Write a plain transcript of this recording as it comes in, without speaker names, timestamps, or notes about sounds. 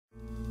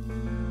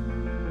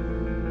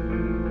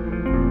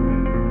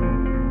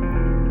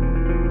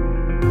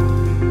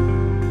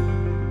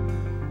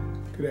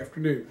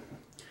afternoon.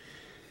 I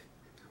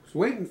was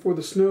waiting for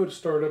the snow to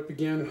start up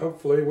again,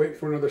 hopefully, waiting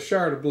for another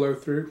shower to blow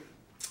through.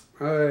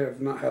 I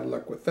have not had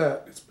luck with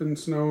that. It's been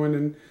snowing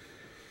and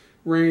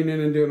raining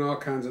and doing all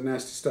kinds of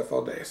nasty stuff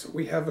all day. So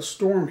we have a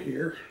storm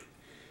here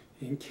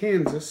in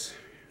Kansas.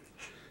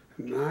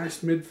 A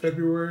nice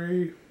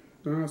mid-February,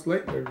 no, it's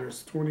late February,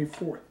 it's the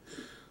 24th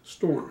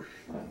storm.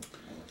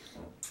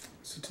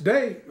 So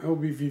today I will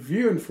be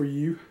reviewing for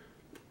you,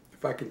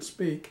 if I can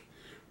speak,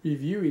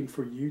 reviewing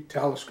for you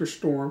Talisker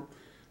Storm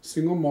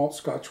Single Malt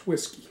Scotch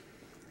Whiskey.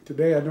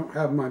 Today I don't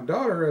have my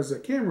daughter as a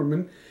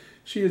cameraman.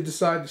 She has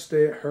decided to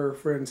stay at her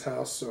friend's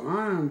house, so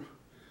I'm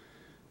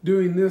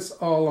doing this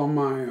all on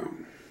my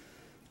own.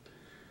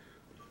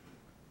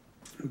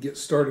 We'll get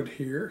started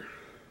here.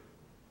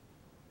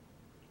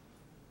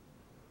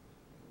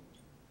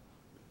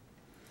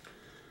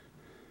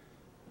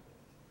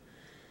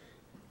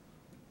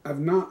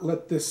 I've not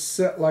let this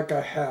set like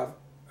I have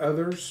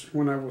others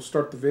when I will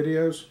start the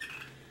videos,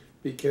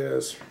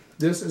 because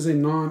this is a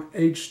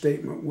non-age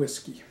statement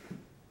whiskey.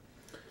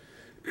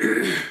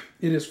 It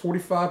is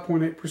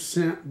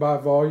 45.8% by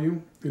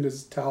volume. It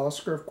is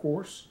Talisker, of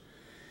course.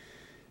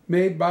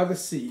 Made by the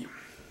sea.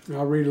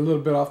 I'll read a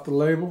little bit off the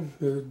label.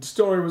 The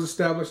distillery was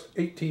established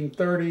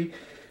 1830.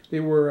 They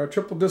were a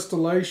triple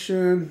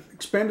distillation.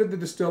 Expanded the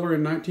distillery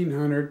in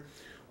 1900.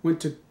 Went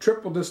to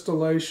triple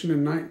distillation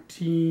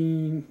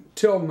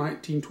till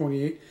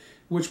 1928, at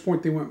which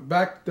point they went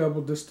back to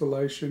double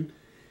distillation.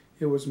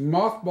 It was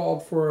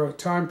mothballed for a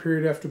time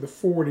period after the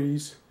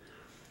 40s.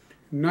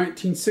 In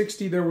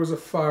 1960 there was a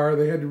fire.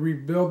 They had to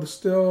rebuild the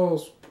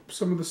stills,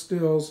 some of the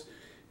stills,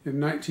 in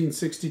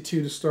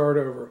 1962 to start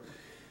over.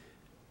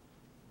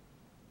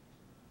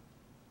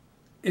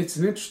 It's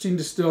an interesting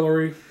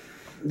distillery.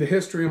 The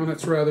history on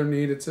it's rather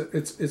neat.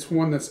 It's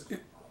one that's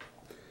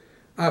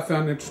I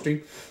found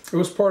interesting. It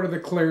was part of the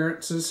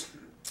clearances.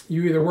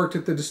 You either worked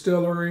at the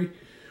distillery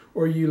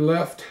or you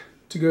left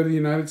to go to the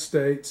United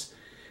States.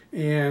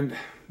 And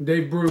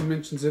Dave Brew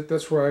mentions it.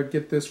 That's where I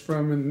get this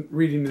from, and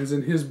reading is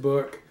in his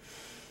book.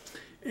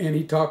 And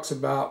he talks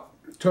about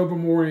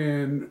Tobermory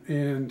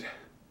and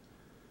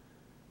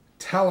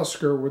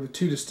Talisker were the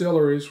two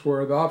distilleries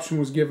where the option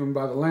was given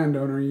by the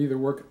landowner. You either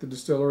work at the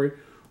distillery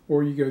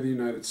or you go to the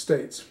United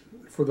States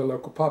for the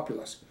local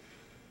populace.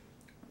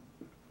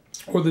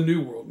 Or the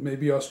New World,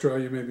 maybe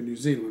Australia, maybe New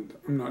Zealand.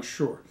 I'm not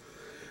sure.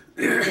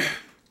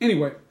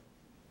 Anyway,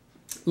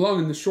 long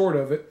and the short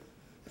of it,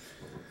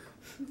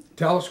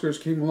 Talisker's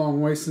came a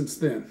long way since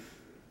then.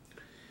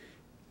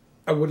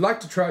 I would like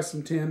to try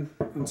some 10,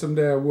 and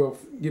someday I will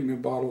get me a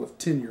bottle of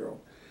 10-year-old.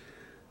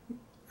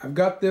 I've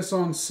got this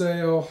on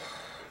sale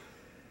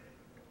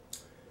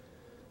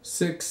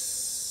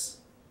 6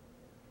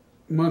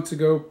 months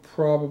ago,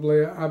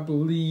 probably. I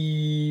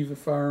believe,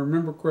 if I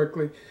remember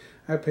correctly,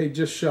 I paid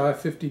just shy of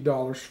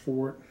 $50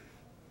 for it.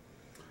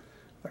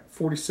 Like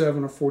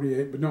 47 or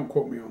 48, but don't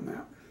quote me on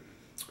that.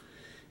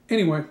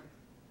 Anyway,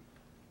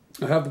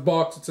 I have the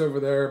box, it's over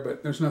there,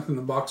 but there's nothing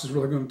the box is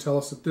really going to tell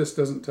us that this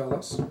doesn't tell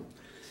us.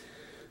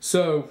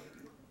 So,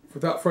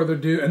 without further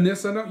ado, and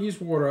this I don't use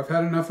water. I've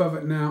had enough of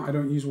it now, I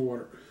don't use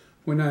water.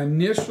 When I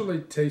initially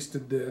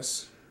tasted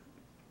this,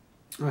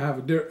 I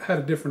had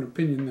a different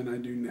opinion than I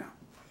do now.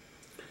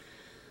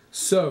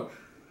 So,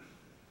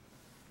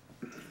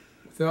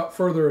 without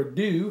further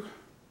ado,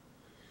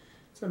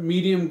 it's a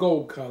medium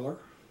gold color.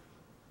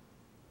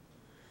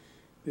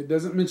 It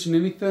doesn't mention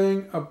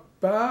anything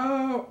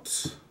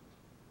about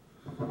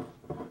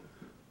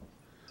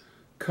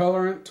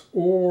colorant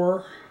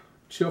or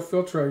chill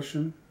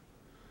filtration.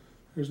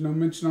 There's no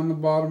mention on the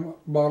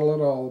bottle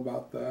at all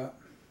about that.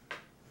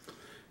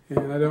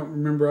 And I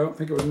don't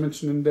think it was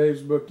mentioned in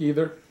Dave's book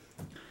either.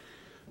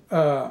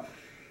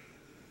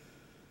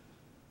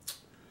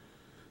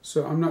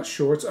 So I'm not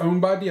sure. It's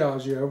owned by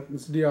Diageo.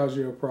 It's a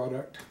Diageo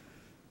product.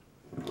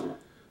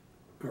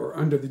 Or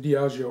under the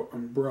Diageo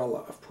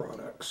umbrella of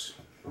products.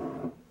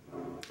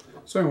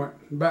 So anyway,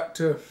 back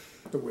to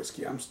the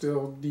whiskey. I'm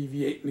still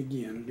deviating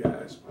again,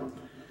 guys.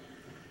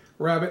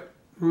 Rabbit,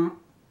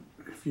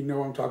 if you know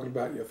what I'm talking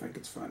about, you'll think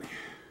it's funny.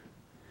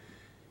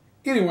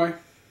 Anyway,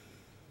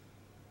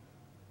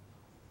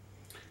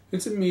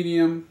 it's a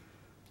medium,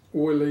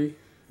 oily.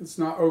 It's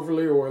not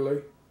overly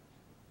oily.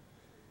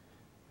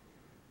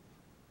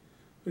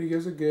 But he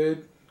gives a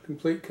good,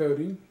 complete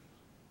coating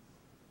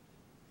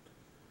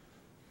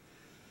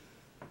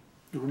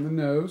on the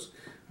nose.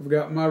 I've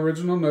got my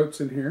original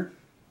notes in here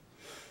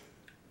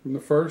from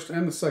the first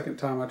and the second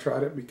time I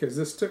tried it, because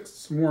this took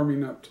some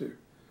warming up too.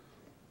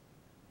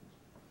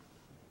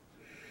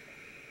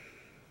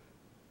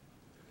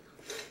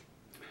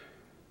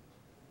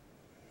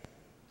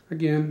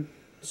 Again,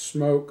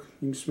 smoke.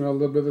 You can smell a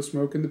little bit of the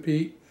smoke in the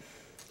peat.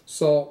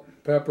 Salt,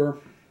 pepper.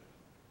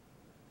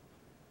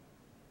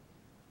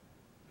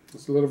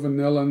 There's a little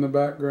vanilla in the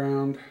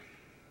background.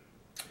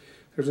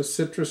 There's a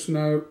citrus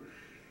note.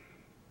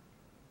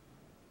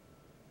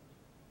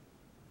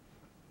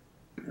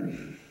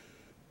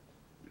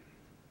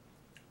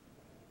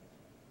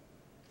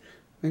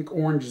 I think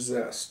orange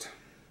zest.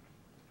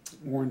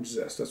 orange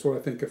zest. That's what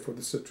I think of for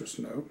the citrus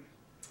note.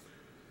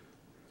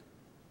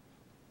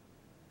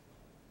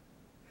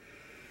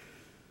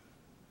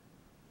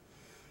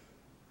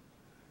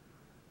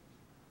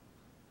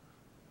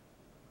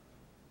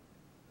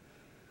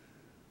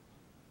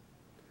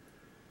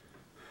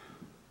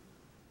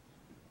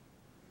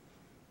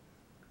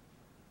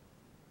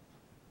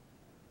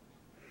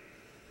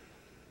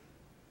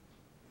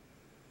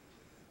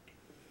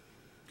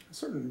 A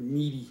certain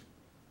meaty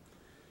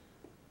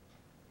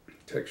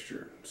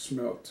texture,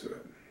 smell to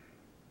it.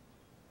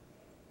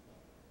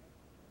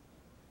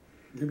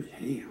 Maybe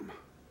ham.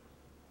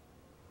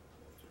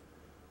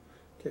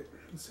 Okay,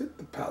 let's hit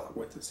the palate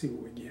with it, see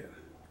what we get.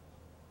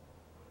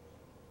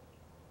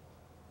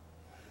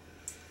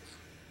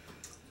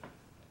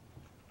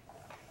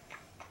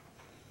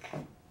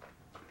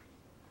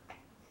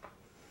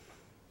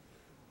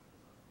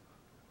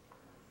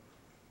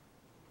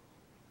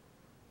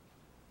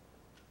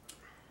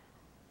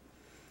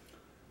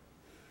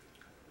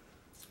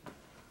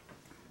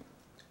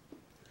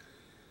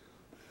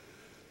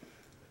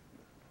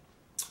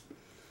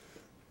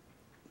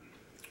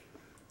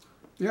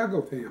 Yeah, I'll go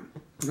with ham.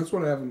 That's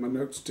what I have in my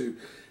notes too.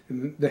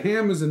 And the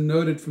ham is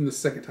noted from the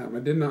second time. I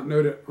did not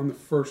note it on the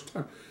first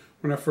time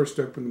when I first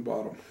opened the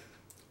bottle.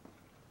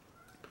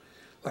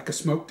 Like a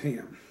smoked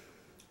ham.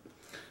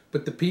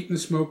 But the peat and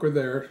the smoke are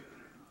there.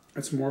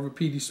 It's more of a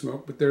peaty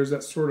smoke, but there's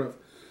that sort of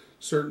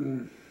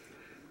certain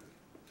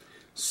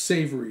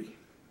savory,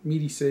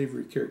 meaty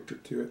savory character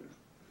to it.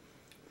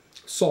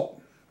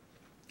 Salt,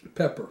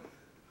 pepper.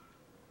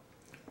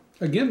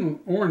 Again,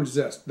 orange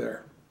zest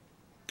there.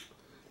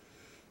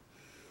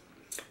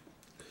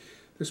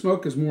 The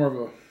smoke is more of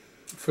a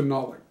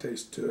phenolic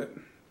taste to it.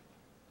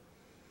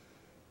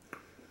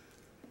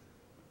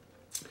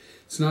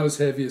 It's not as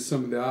heavy as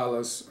some of the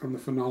Islas on the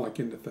phenolic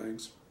end of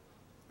things.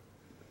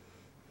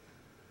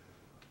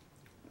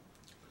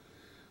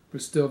 But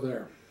it's still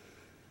there.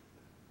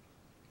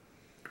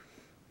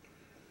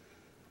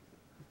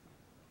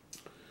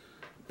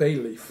 Bay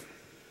leaf.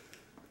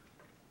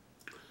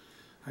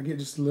 I get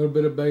just a little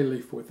bit of bay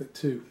leaf with it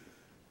too.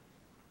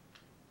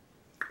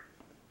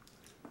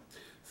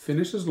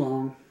 Finish is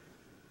long,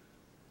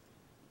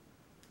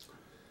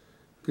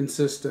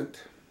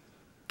 consistent,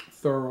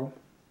 thorough,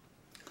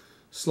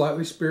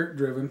 slightly spirit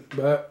driven,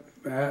 but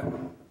at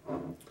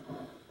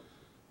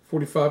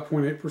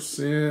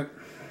 45.8%.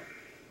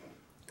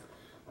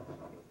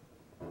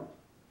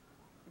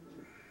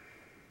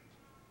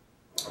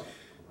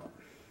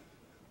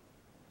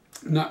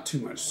 Not too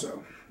much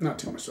so. Not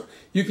too much so.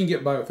 You can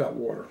get by without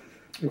water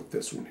with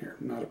this one here.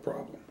 Not a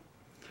problem.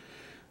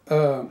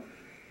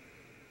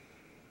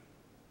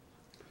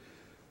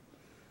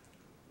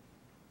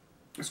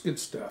 It's good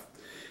stuff.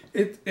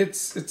 It's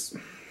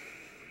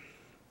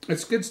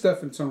good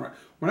stuff in its own right.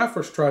 When I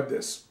first tried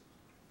this,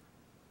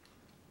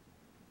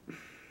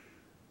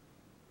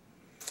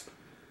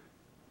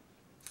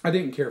 I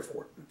didn't care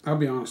for it. I'll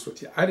be honest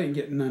with you. I didn't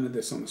get none of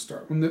this on the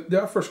start. When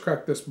I first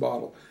cracked this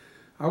bottle,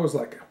 I was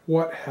like,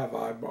 what have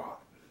I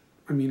bought?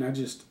 I mean, I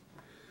just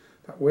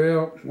thought,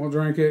 well, we'll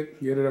drink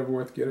it, get it over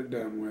with, get it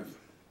done with.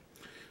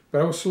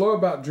 But I was slow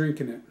about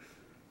drinking it.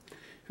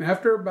 And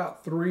after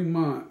about 3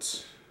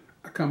 months,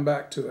 I come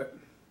back to it,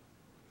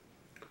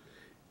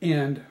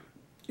 and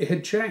it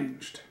had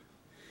changed.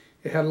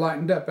 It had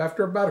lightened up.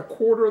 After about a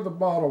quarter of the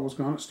bottle was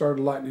gone, it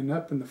started lightening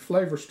up, and the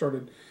flavor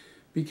started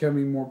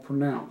becoming more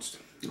pronounced.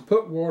 I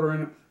put water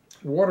in it.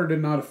 Water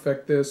did not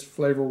affect this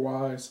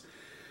flavor-wise,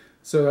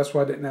 so that's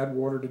why I didn't add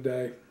water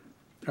today.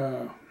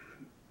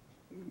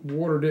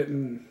 Water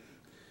didn't,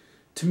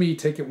 to me,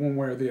 take it one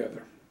way or the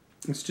other.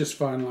 It's just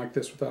fine like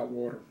this without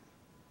water.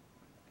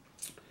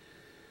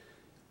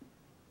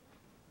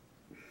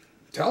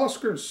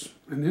 Talisker's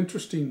an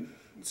interesting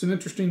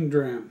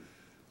dram.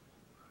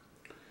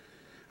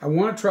 I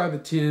want to try the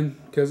 10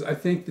 because I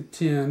think the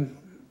 10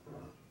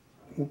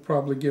 will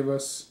probably give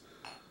us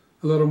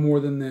a little more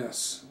than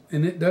this.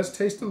 And it does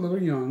taste a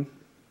little young.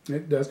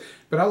 It does.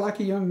 But I like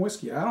a young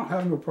whiskey. I don't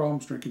have no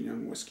problems drinking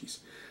young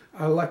whiskeys.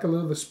 I like a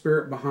little of the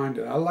spirit behind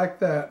it. I like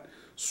that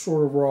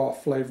sort of raw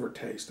flavor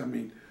taste. I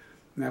mean,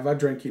 now have I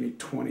drank any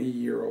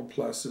 20-year-old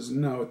pluses?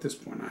 No, at this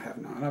point I have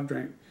not. I've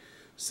drank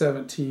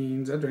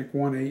 17s. I drank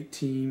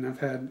 118. I've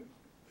had,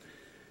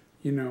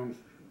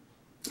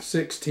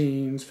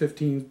 16s,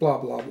 15s, blah,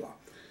 blah, blah.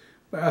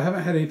 But I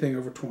haven't had anything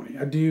over 20.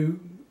 I do,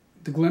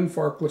 the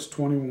Glenfarclas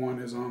 21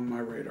 is on my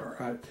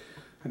radar.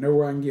 I know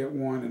where I can get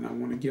one, and I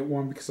want to get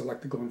one because I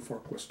like the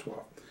Glenfarclas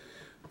 12.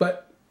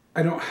 But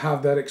I don't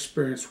have that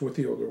experience with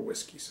the older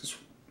whiskeys.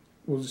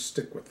 We'll just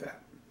stick with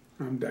that.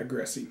 I'm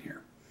digressing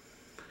here.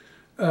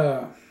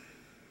 I'm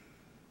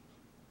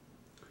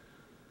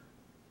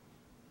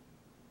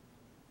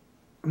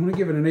going to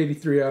give it an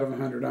 83 out of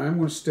 100. I'm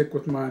going to stick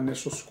with my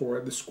initial score.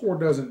 The score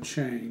doesn't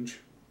change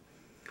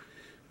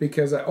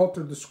because I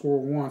altered the score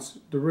once.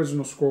 The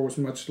original score was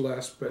much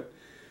less, but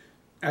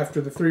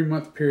after the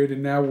 3-month period,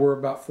 and now we're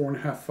about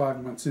 4.5,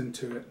 5 months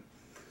into it,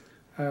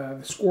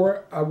 The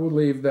score, I will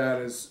leave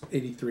that as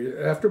 83.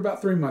 After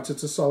about 3 months,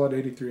 it's a solid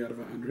 83 out of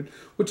 100,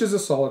 which is a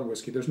solid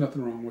whiskey. There's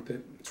nothing wrong with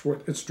it.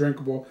 It's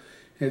drinkable,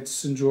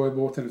 it's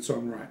enjoyable within its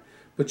own right.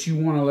 But you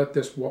want to let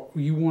this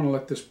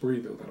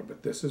breathe a little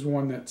bit. This is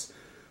one that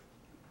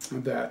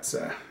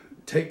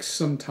takes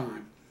some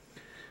time.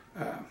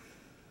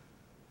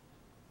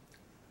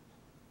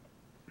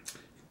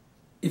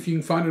 If you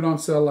can find it on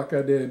sale like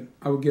I did,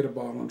 I would get a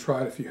bottle and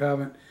try it. If you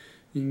haven't,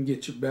 you can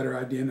get your better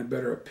idea and a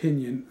better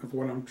opinion of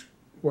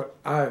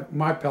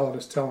my palate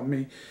is telling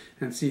me,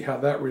 and see how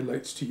that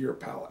relates to your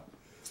palate.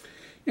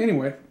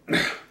 Anyway,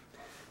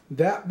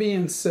 that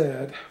being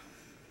said,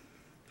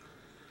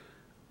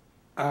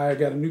 I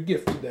got a new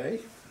gift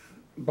today.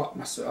 Bought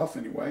myself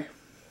anyway.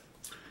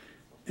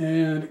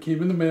 And it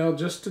came in the mail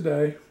just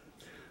today.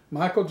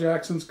 Michael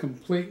Jackson's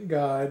Complete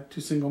Guide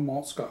to Single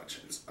Malt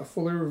Scotch. It's a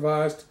fully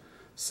revised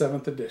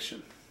 7th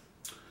edition.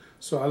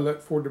 So I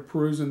look forward to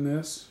perusing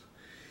this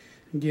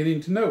and getting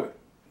to know it.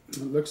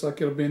 It looks like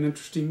it'll be an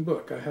interesting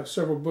book. I have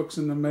several books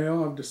in the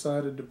mail I've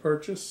decided to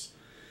purchase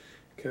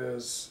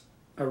because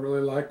I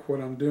really like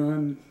what I'm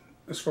doing.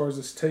 As far as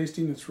this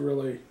tasting, I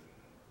really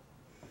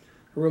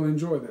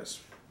enjoy this.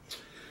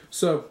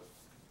 So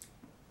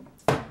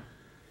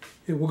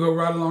it will go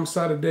right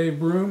alongside of Dave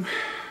Broom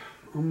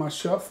on my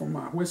shelf for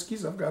my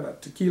whiskeys. I've got a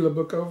tequila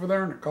book over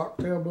there and a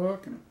cocktail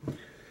book and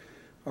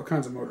all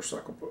kinds of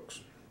motorcycle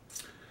books.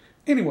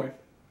 Anyway,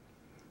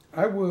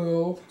 I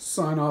will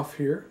sign off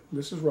here.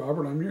 This is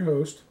Robert. I'm your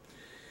host.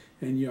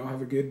 And y'all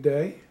have a good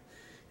day.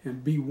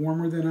 And be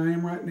warmer than I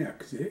am right now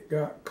because it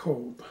got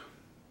cold.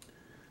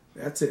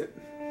 That's it.